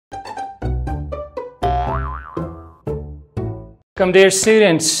Welcome dear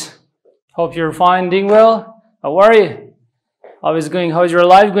students. Hope you're fine, doing well. How are you? How's your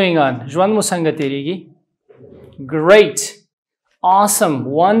life going on? Jwan musanga terigi. Great. Awesome.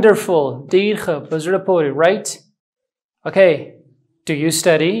 Wonderful. Dirge. Bezrepori, right? Okay. Do you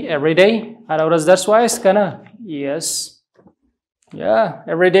study every day? Arawras darswais kana? Yes. Yeah,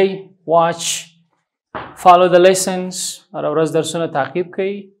 every day. Watch. Follow the lessons. Arawras darsuna taqib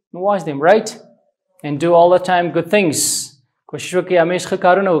kai. Watch them, right? And do all the time good things. Help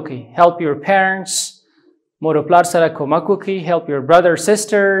your parents. Help your brothers,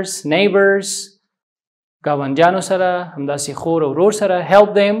 sisters, neighbors. Help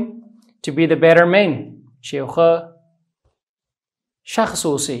them to be the better men.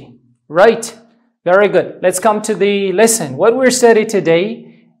 Right? Very good. Let's come to the lesson. What we're studying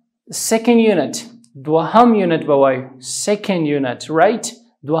today, second unit. Dwaham unit bawayu. Second unit, right?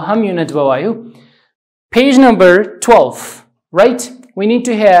 Dwaham unit bawayu. Page number 12. Right? We need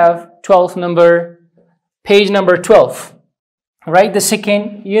to have page number 12. Right? The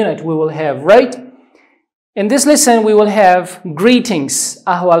second unit we will have, right? In this lesson, we will have greetings.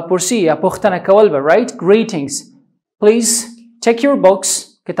 Ahwal pursi, apuhtana kawalba, right? Greetings. Please check your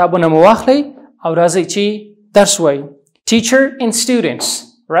books. Kitabuna muwakhli, awrazichi darsway. Teacher and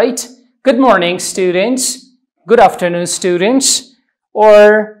students, right? Good morning, students. Good afternoon, students.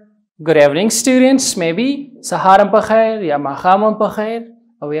 Or good evening, students. Maybe Saharam pakhair, ya mahamam pakhair,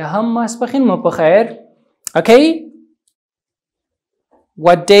 or ya hammas pakhin mo pakhair. Okay?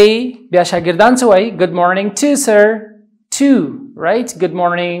 What day? Biashagirdan sawai. Good morning to sir. To, right? Good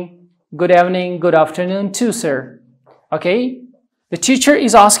morning, good evening, good afternoon to sir. Okay? The teacher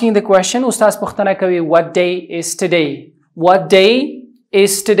is asking the question. Ustaz pakhtana kavi, what day is today? What day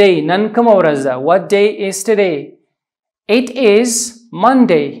is today? Nan kam awraza. What day is today? It is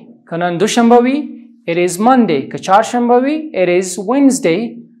Monday. Kanan Dushambavi, it is Monday. Kachar Shambavi, it is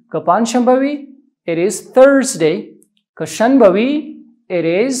Wednesday. Kapan Shambavi, it is Thursday. Kashanbavi, it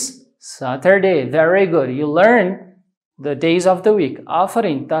is Saturday. Very good. You learn the days of the week.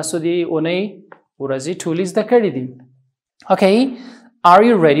 Afarin tasudi unai urazi tulis da karidi. Okay, are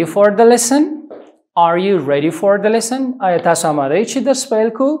you ready for the lesson? Are you ready for the lesson? Ayatasu amada ichi dar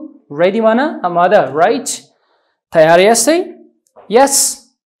spell ku ready mana amada, right? Tayari yaste? Yes.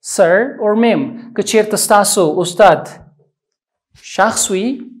 Sir or ma'am, kachirta staso ustad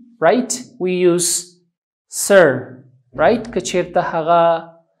shakhswi, right? We use sir, right? Kachirta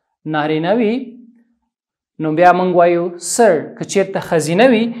haga narinawi, no bia mangwayu sir. Kachirta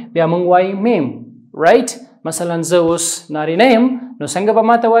khazinawi, bia mangwayu ma'am, right? Masalan zaus narinayam, no sanga ba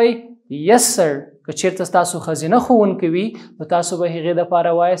matawai? Yes sir. Kachirta staso khazina khuun kiwi, bataso ba higida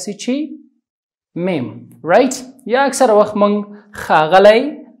para wayasi chi ma'am, right? Ya aksar waqt mang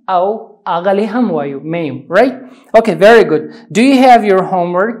khagalay أو أغليهم ويو ميم, right? Okay, very good. Do you have your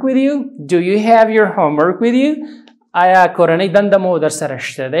homework with you? Do you have your homework with you? آیا کورنۍ دنده مو در سره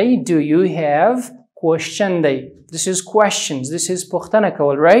شته دی؟ Do you have question دی? This is questions. This is پوښتنه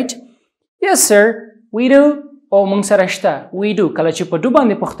کول, right? Yes sir, we do. او موږ سره شته. We do. کله چې په دو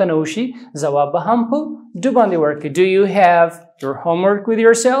باندې پوښتنه وشي ځواب به هم په دو باندې ورکړي. Do you have your homework with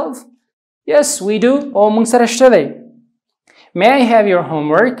yourself? Yes, we do. او موږ سره شته دی. May I have your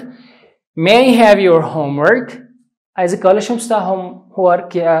homework? May I have your homework? As a collection sta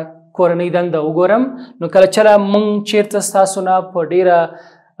homework ya korani danda ugoram no kala chala mung chirta sta suna podira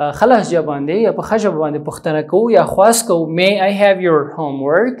khalas jabande ya pa khajabande pukhtana ko ya khwas ko may I have your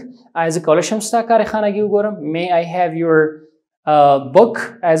homework? As a collection sta kare khana gi ugoram. May I have your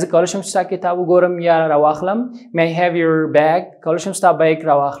book? As a collection sta kitab ugoram ya rawakhlam. May I have your bag? Collection sta bag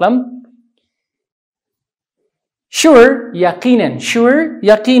rawakhlam. Sure, yaqinan. Sure,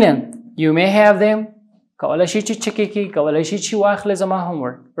 yaqinan. You may have them. Kawalashi chikiki, kawalashi wakhle zama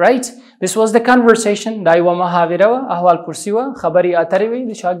homework. Right? This was the conversation. Daiwa mahavirawa, ahwal pursiwa, khabari atariwi,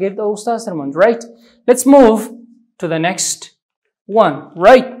 the shagird o ustaz sermon. Right? Let's move to the next one.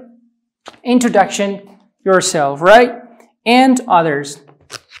 Right? Introduction yourself. Right? And others.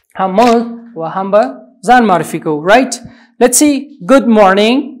 Hamul wa hamba zan marifiko. Right? Let's see. Good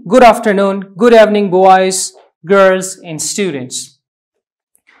morning, good afternoon, good evening, boys, girls and students.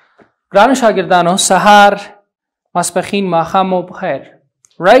 Grano shagirdano sahar maspakhin mahamo bkhair.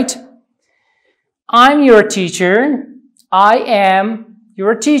 Right? I'm your teacher. I am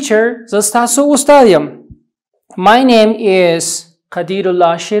your teacher. Zastasu ustadiyam. My name is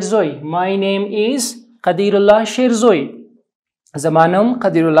Qadirullah Shirzoi. My name is Qadirullah Shirzoi. Zamanum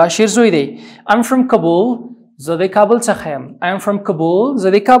Qadirullah Shirzoi. I'm from Kabul. Zade Kabul Sakhem. I'm from Kabul.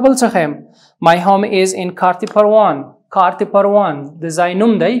 Zade Kabul Sakhem. My home is in Karti Parwan. Karti Parwan. The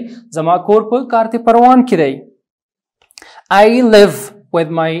Zainum day. Zama Korpo Karti Parwan Kidei. I live with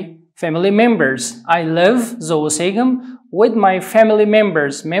my family members. I live زه اوسېږم with my family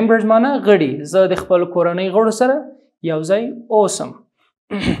members. Members معنا غړي. زه د خپل کورنۍ غړو سره یو ځای اوسم.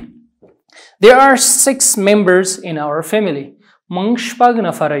 There are 6 members in our family. موږ شپږ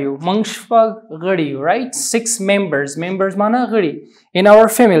نفره یو. موږ شپږ غړي یو, right? 6 members. Members معنا غړي. In our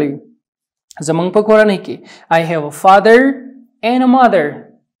family. زموږ په کورنۍ کې. I have a father and a mother.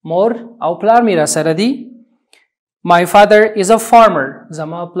 مور او پلار مې را سره دي. My father is a farmer.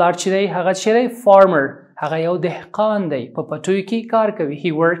 زما پلار چې دی هغه چې دی farmer. هغه یو دهقان دی. په پټیو کې کار کوي.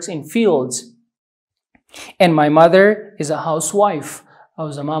 He works in fields. And my mother is a housewife. او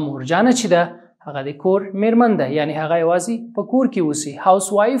زما مور جانه چې ده هغه د کور میرمن ده. یعنی هغه یوازې په کور کې اوسي.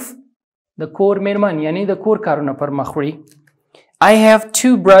 Housewife د کور میرمن یعنی د کور کارونه پر مخ وړي. I have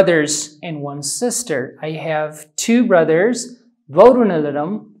 2 brothers and 1 sister. I have 2 brothers. دوه ورونه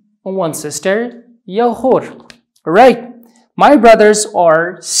لرم. 1 sister. یو خور. Right. My brothers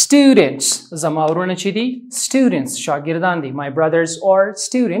are students. زما ورونه چې دي students شاګردان دي. My brothers are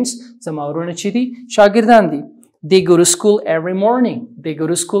students. زما ورونه چې دي شاګردان دي. They go to school every morning. They go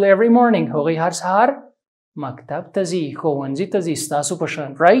to school every morning. هغوی هر سهار مکتب ته ځي. ښوونځي ته ځي. ستاسو په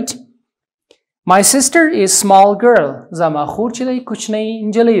شان. Right. My sister is small girl. زما خور چې دی کوچنۍ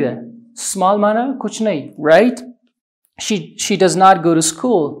نجلۍ ده. Small معنا کوچنۍ. Right. She does not go to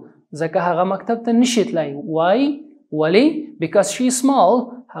school. ځکه هغه مکتب ته نشي تللی. Why? ولې؟ Because she is small.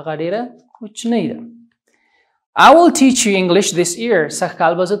 هغه ډیره کوچنۍ ده. I will teach you English this year. سږ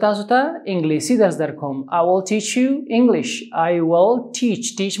کال به زه تاسو ته انګلیسي درس درکوم. I will teach you English. I will teach.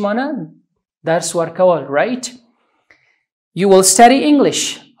 Teach معنا درس ورکول. Right? You will study English.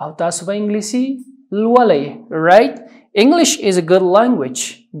 او تاسو به انګلیسي لولئ. Right? English is a good language.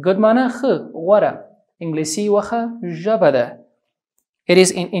 Good معنا ښه غوره. انګلیسي وخه ژبه ده. It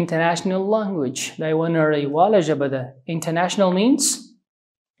is an international language. دا یوه نړیواله ژبه ده. International means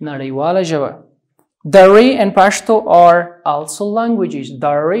نړیواله ژبه. Dari and Pashto are also languages.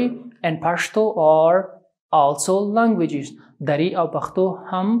 Dari and Pashto are also languages. Dari او پښتو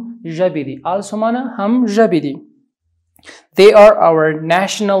هم ژبې دي. Also معنا هم ژبې دي. They are our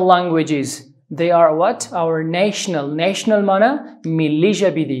national languages. They are what? Our national. National معنا ملي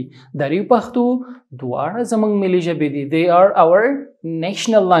ژبې دي. dari او پښتو دواړه زموږ ملي ژبې دي. They are our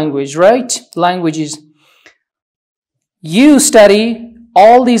national language, right? Languages. You study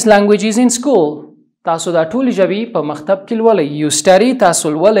all these languages in school. تاسو دا ټولې ژبې په مکتب کې لولئ. You study تاسو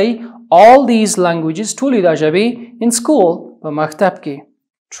لولئ all these languages ټولې دا ژبې in school په مکتب کې.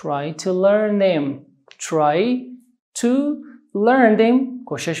 Try to learn them. Try to learn them.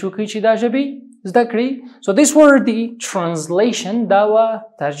 کوشش وکړئ چې دا ژبې زده کړئ. So this were the translation. دا وه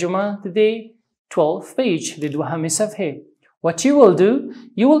ترجمه د دې 12th page د دوهمې صفحې. What you will do,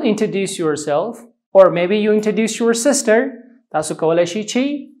 you will introduce yourself or maybe you introduce your sister. تاسو کولای شئ چې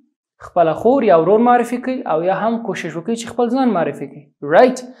خپل خور یا ورور معرفي کړئ او یا هم کوشش وکړئ چې خپل ځان معرفي کړئ.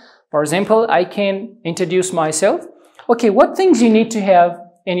 Right? For example, I can introduce myself. Okay, what things you need to have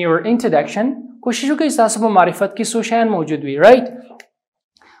in your introduction? کوشش وکړئ تاسو په معرفت کې څو شیان موجود وي. Right?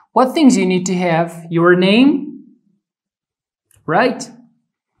 What things you need to have? Your name. Right?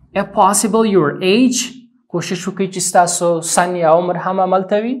 If possible, your age. کوشش وکړئ چې ستاسو سن یا عمر هم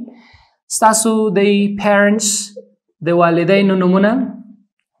هملته وي. ستاسو د parents د والدینو نومونه.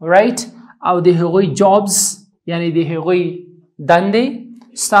 Right? او د هغوی jobs یعنی د هغوی دندې.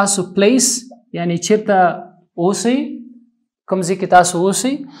 ستاسو place یعنی چیرته اوسئ کوم ځای کې تاسو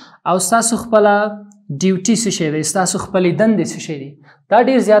اوسئ. او ستاسو خپله ډیوټي څه شی دی. ستاسو خپلې دندې څه شی دي. دا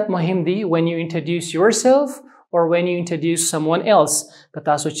ډېر زیات مهم دي when you introduce yourself or when you introduce someone else. که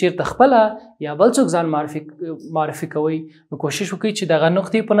تاسو چیرته خپله یا بل څوک ځان معرفي کوئ نو کوشش وکړئ چې دغه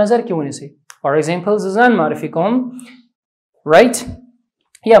نقطې په نظر کې ونیسئ. For example, زه ځان معرفي کوم. Right?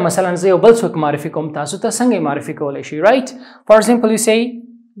 یا مثلا زه یو بل څوک معرفي کوم. تاسو ته څنګه معرفي کولی شئ. Right? For example, you say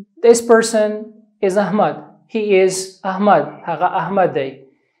this person is Ahmad. He is Ahmad. هغه احمد دی.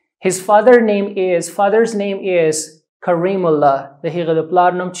 His father's name is Karimullah. د هغه د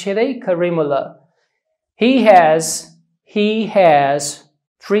پلار نوم چې دی Karimullah. He has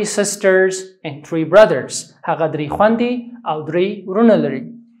 3 sisters and 3 brothers. هغه 3 خويندې او 3 ورونه لري.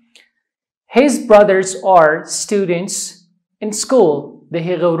 His brothers are students in school. د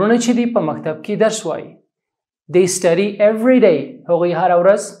هغه ورونه چې دي په مکتب کې درس وایي. They study every day. هغوی هر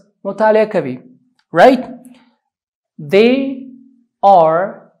ورځ مطالعه کوي. Right? They are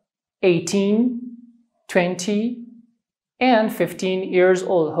 18, 20 and 15 years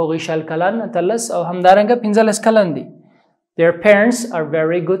old. هغوی 20 کلن، 13 او همدارنګه 15 کلن دي. Their parents are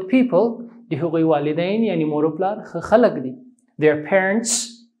very good people. د هغوی والدین یعنی مور او پلار ښه خلک دي. Their parents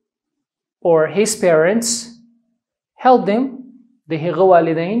or his parents help them د هغه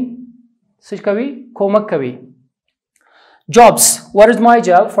والدین څه کوي کومک کوي jobs what is my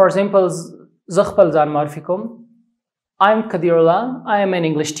job for example زه خپل ځان معرفي کوم I'm Kadirullah I am an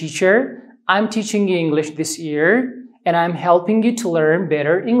English teacher I'm teaching you English this year and I'm helping you to learn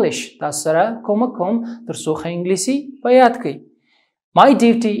better English تاسو سره کومک کوم ترڅو ښه انګلیسي په یاد کړئ my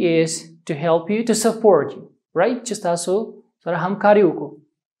duty is to help you to support you right چې تاسو سره همکاري وکړو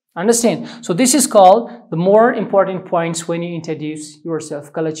understand so this is called the more important points when you introduce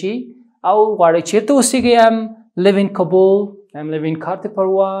yourself کله چې او غواړئ چیرته اوسېږئ I'm living in Kabul I'm living in Karte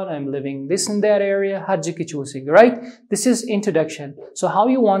Parwan I'm living this and that area هر ځای کې چې اوسېږئ right this is introduction so how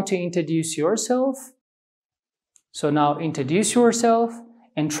you want to introduce yourself so now introduce yourself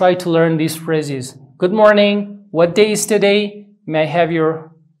and try to learn these phrases good morning what day is today may I have your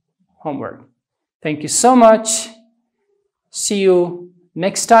homework thank you so much see you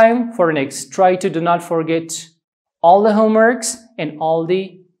next time for next try to do not forget all the homeworks and all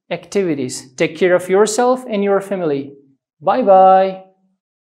the activities take care of yourself and your family bye bye